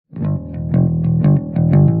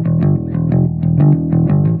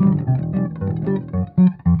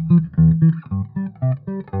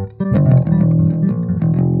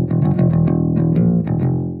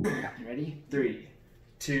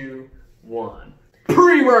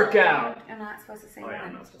Pre-workout! I'm not supposed to say Oh yeah, I'm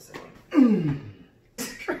one. not supposed to say one.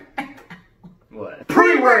 What?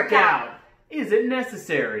 Pre-workout! Is it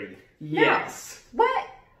necessary? Yes. What?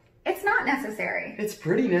 It's not necessary. It's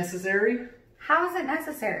pretty necessary. How is it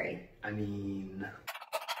necessary? I mean...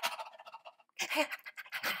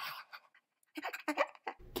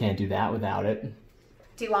 Can't do that without it.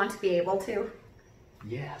 Do you want to be able to?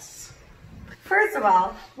 Yes. First of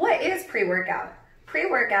all, what is pre-workout?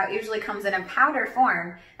 Pre-workout usually comes in a powder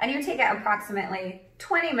form, and you take it approximately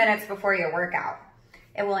 20 minutes before your workout.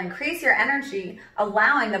 It will increase your energy,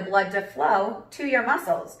 allowing the blood to flow to your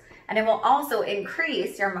muscles, and it will also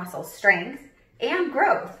increase your muscle strength and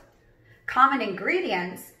growth. Common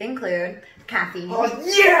ingredients include caffeine. Oh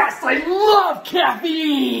yes! I love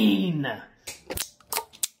caffeine!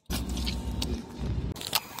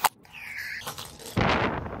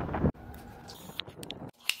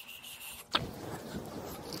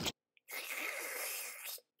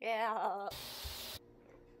 Yeah.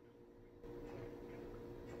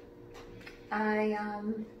 I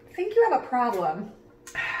think you have a problem.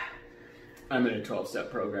 I'm in a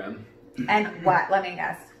 12-step program. And what? Let me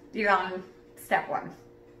guess. You're on step 1.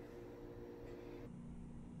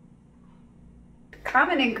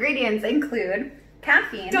 Common ingredients include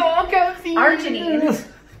caffeine, Caffeine! arginine,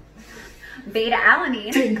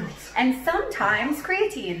 beta-alanine, Tingles. and sometimes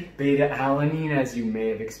creatine. Beta-alanine, as you may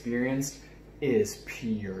have experienced, is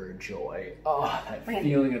pure joy. Oh, that Randy.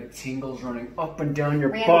 feeling of tingles running up and down your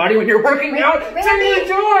Randy. body when you're working out. Tingly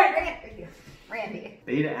joy! Randy.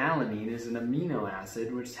 Beta-alanine is an amino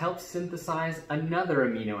acid which helps synthesize another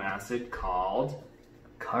amino acid called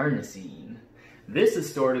carnosine. This is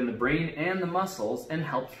stored in the brain and the muscles and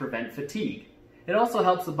helps prevent fatigue. It also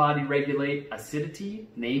helps the body regulate acidity,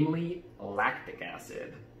 namely lactic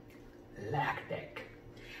acid. Lactic.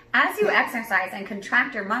 As you exercise and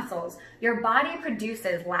contract your muscles, your body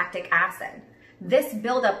produces lactic acid. This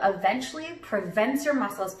buildup eventually prevents your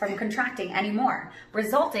muscles from contracting anymore,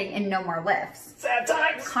 resulting in no more lifts. Sad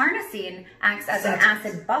times! Carnosine acts as an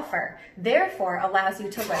acid buffer, therefore allows you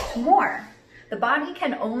to lift more. The body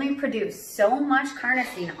can only produce so much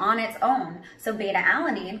carnosine on its own, so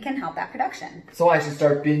beta-alanine can help that production. So I should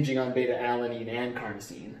start binging on beta-alanine and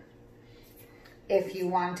carnosine. If you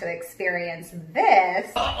want to experience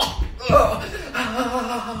this,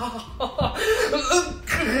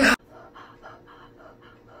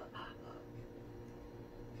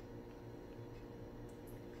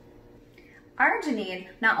 arginine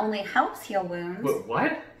not only helps heal wounds.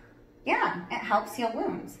 What? Yeah, it helps heal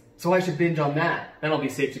wounds. So I should binge on that. Then I'll be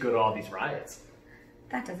safe to go to all these riots.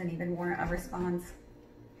 That doesn't even warrant a response.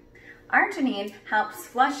 Arginine helps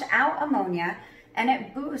flush out ammonia and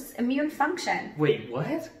it boosts immune function. Wait,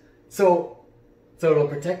 what? So it'll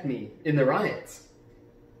protect me in the riots?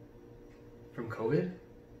 From COVID?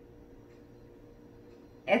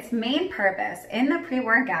 Its main purpose in the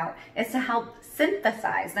pre-workout is to help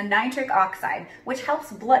synthesize the nitric oxide, which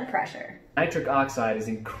helps blood pressure. Nitric oxide is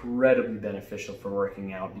incredibly beneficial for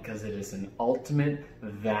working out because it is an ultimate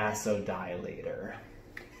vasodilator.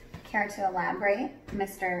 Care to elaborate,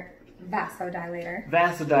 Mr. Vasodilator?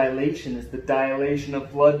 Vasodilation is the dilation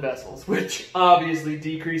of blood vessels, which obviously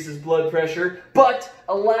decreases blood pressure, but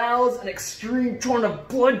allows an extreme torrent of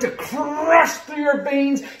blood to crush through your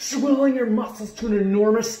veins, swelling your muscles to an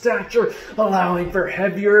enormous stature, allowing for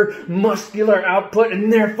heavier muscular output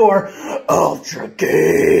and therefore ultra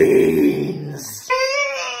gains.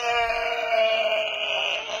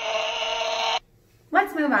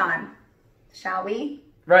 Let's move on, shall we?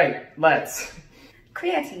 Right, let's.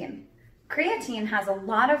 Creatine. Creatine has a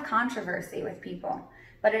lot of controversy with people,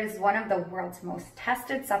 but it is one of the world's most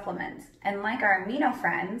tested supplements, and like our amino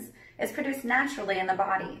friends, is produced naturally in the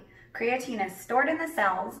body. Creatine is stored in the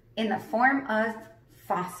cells in the form of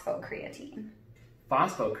phosphocreatine.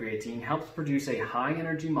 Phosphocreatine helps produce a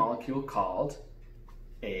high-energy molecule called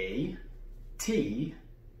ATP,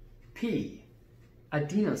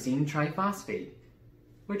 adenosine triphosphate,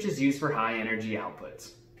 which is used for high-energy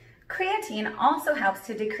outputs. Creatine also helps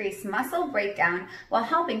to decrease muscle breakdown while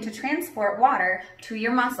helping to transport water to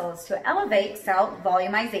your muscles to elevate cell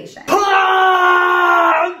volumization.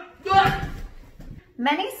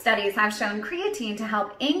 Many studies have shown creatine to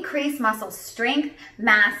help increase muscle strength,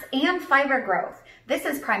 mass, and fiber growth. This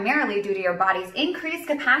is primarily due to your body's increased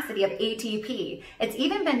capacity of ATP. It's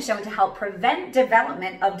even been shown to help prevent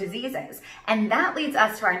development of diseases. And that leads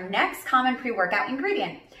us to our next common pre-workout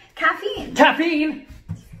ingredient, caffeine. Caffeine!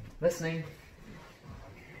 Listening.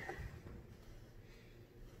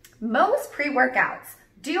 Most pre-workouts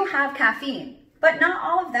do have caffeine, but not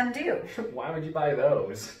all of them do. Why would you buy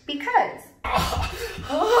those? Because.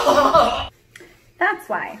 That's that's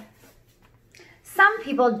why. Some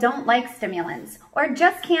people don't like stimulants or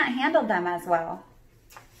just can't handle them as well,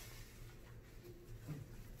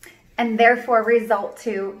 and therefore result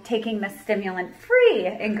to taking the stimulant-free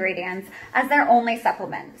ingredients as their only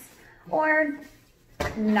supplements, or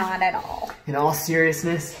not at all. In all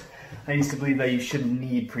seriousness, I used to believe that you shouldn't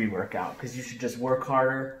need pre-workout because you should just work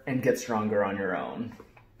harder and get stronger on your own.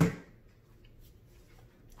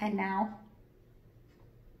 And now?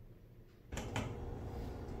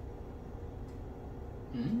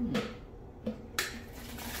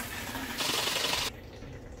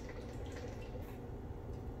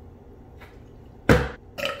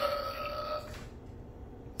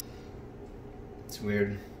 It's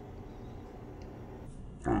weird.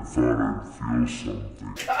 I thought I'd feel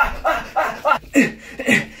something.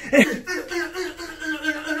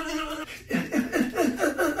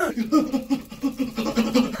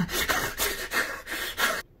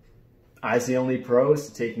 I see only pros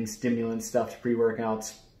to taking stimulant stuffed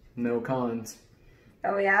pre-workouts. No cons.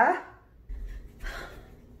 Oh yeah?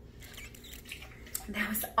 That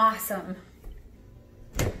was awesome.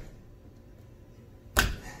 Woo!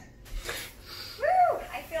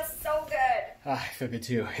 I feel so good. I feel good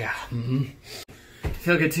too, yeah.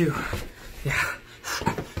 Feel good too. Yeah.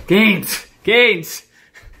 Gains! Gains!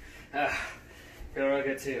 Feel real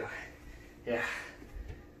good too. Yeah.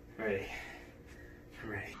 I'm ready. I'm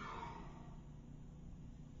ready.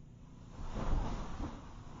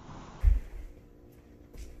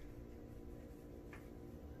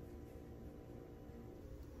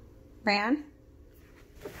 Ran?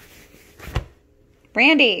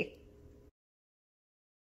 Randy!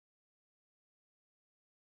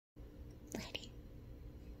 Randy.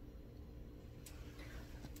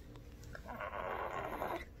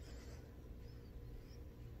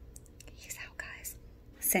 He's out, guys.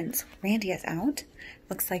 Since Randy is out,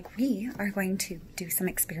 looks like we are going to do some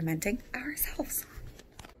experimenting ourselves.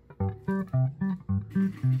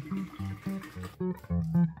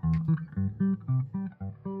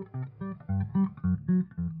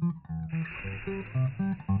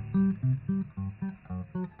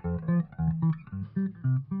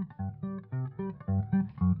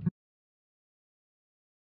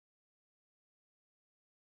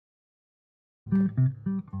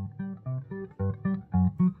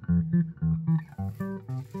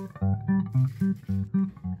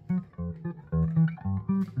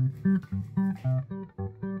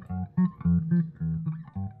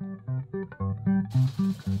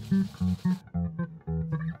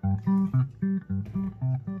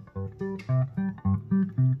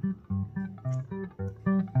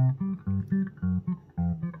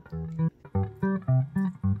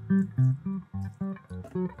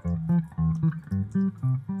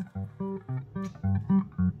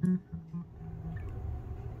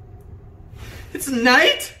 It's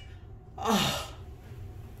night? Oh.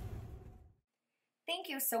 Thank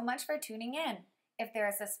you so much for tuning in. If there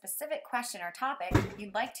is a specific question or topic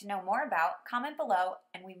you'd like to know more about, comment below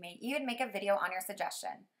and we may even make a video on your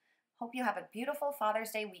suggestion. Hope you have a beautiful Father's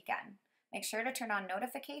Day weekend. Make sure to turn on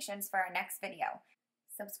notifications for our next video.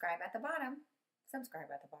 Subscribe at the bottom. Subscribe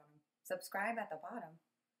at the bottom. Subscribe at the bottom.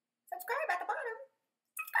 Subscribe at the